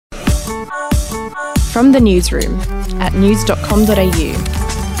From the newsroom at news.com.au.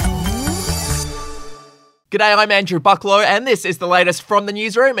 G'day, I'm Andrew Bucklow and this is the latest from the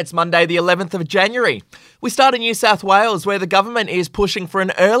newsroom. It's Monday the 11th of January. We start in New South Wales where the government is pushing for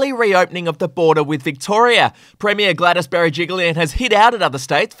an early reopening of the border with Victoria. Premier Gladys Berejiklian has hit out at other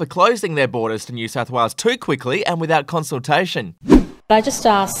states for closing their borders to New South Wales too quickly and without consultation. I just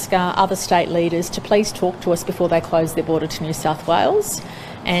ask other state leaders to please talk to us before they close their border to New South Wales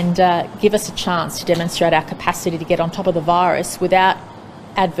and give us a chance to demonstrate our capacity to get on top of the virus without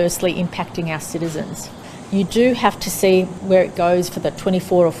adversely impacting our citizens. You do have to see where it goes for the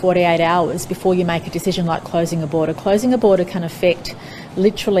 24 or 48 hours before you make a decision like closing a border. Closing a border can affect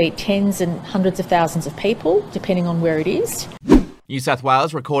literally tens and hundreds of thousands of people, depending on where it is. New South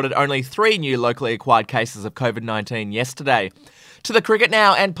Wales recorded only 3 new locally acquired cases of COVID-19 yesterday. To the cricket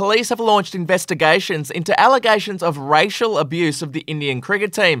now, and police have launched investigations into allegations of racial abuse of the Indian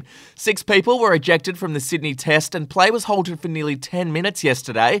cricket team. 6 people were ejected from the Sydney Test and play was halted for nearly 10 minutes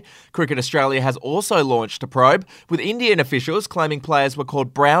yesterday. Cricket Australia has also launched a probe, with Indian officials claiming players were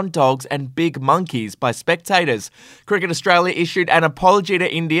called brown dogs and big monkeys by spectators. Cricket Australia issued an apology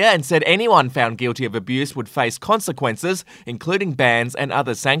to India and said anyone found guilty of abuse would face consequences, including bans and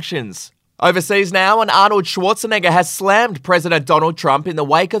other sanctions. Overseas now, and Arnold Schwarzenegger has slammed President Donald Trump in the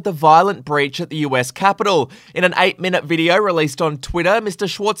wake of the violent breach at the US Capitol. In an 8-minute video released on Twitter, Mr.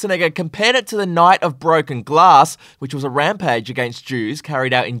 Schwarzenegger compared it to the Night of Broken Glass, which was a rampage against Jews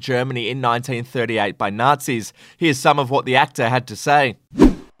carried out in Germany in 1938 by Nazis. Here's some of what the actor had to say.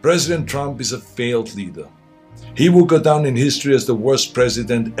 President Trump is a failed leader. He will go down in history as the worst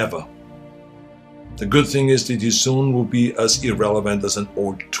president ever. The good thing is that he soon will be as irrelevant as an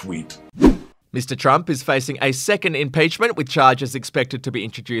old tweet. Mr. Trump is facing a second impeachment with charges expected to be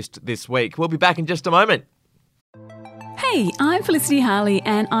introduced this week. We'll be back in just a moment. Hey, I'm Felicity Harley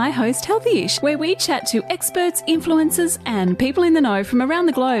and I host Healthyish, where we chat to experts, influencers and people in the know from around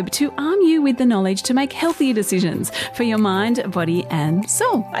the globe to arm you with the knowledge to make healthier decisions for your mind, body and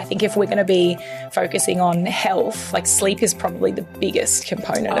soul. I think if we're going to be focusing on health, like sleep is probably the biggest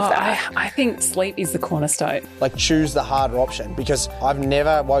component of that. I think sleep is the cornerstone. Like choose the harder option, because I've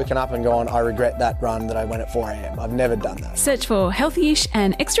never woken up and gone, I regret that run that I went at 4 a.m. I've never done that. Search for Healthyish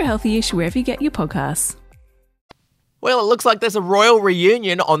and Extra Healthyish wherever you get your podcasts. Well, it looks like there's a royal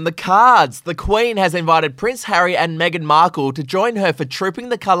reunion on the cards. The Queen has invited Prince Harry and Meghan Markle to join her for Trooping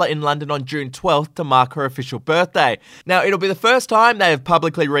the Colour in London on June 12th to mark her official birthday. Now, it'll be the first time they have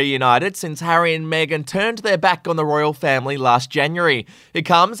publicly reunited since Harry and Meghan turned their back on the royal family last January. It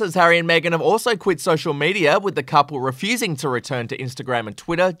comes as Harry and Meghan have also quit social media, with the couple refusing to return to Instagram and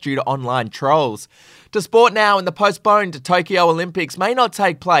Twitter due to online trolls. To sport now, and the postponed Tokyo Olympics may not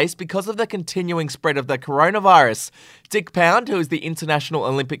take place because of the continuing spread of the coronavirus. Dick Pound, who is the International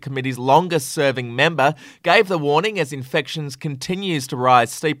Olympic Committee's longest-serving member, gave the warning as infections continues to rise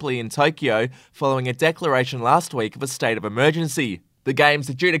steeply in Tokyo following a declaration last week of a state of emergency. The Games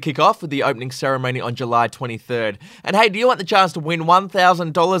are due to kick off with the opening ceremony on July 23rd. And hey, do you want the chance to win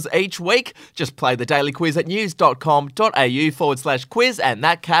 $1,000 each week? Just play the daily quiz at news.com.au/quiz and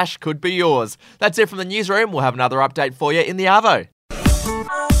that cash could be yours. That's it from the newsroom. We'll have another update for you in the Arvo.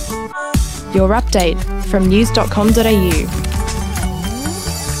 Your update from news.com.au.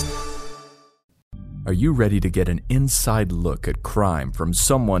 Are you ready to get an inside look at crime from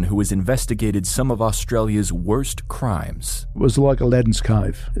someone who has investigated some of Australia's worst crimes? It was like Aladdin's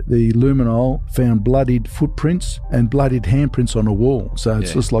Cave. The luminol found bloodied footprints and bloodied handprints on a wall, so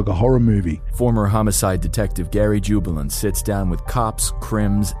it's just like a horror movie. Former homicide detective Gary Jubilant sits down with cops,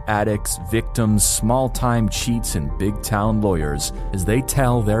 crims, addicts, victims, small-time cheats, and big-town lawyers as they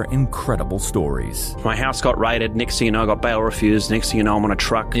tell their incredible stories. My house got raided. Next thing you know, I got bail refused. Next thing you know, I'm on a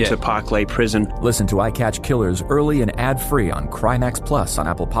truck to Parklea Prison. Listen to I Catch Killers early and ad-free on Crimex Plus on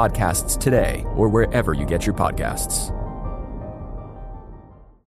Apple Podcasts today or wherever you get your podcasts.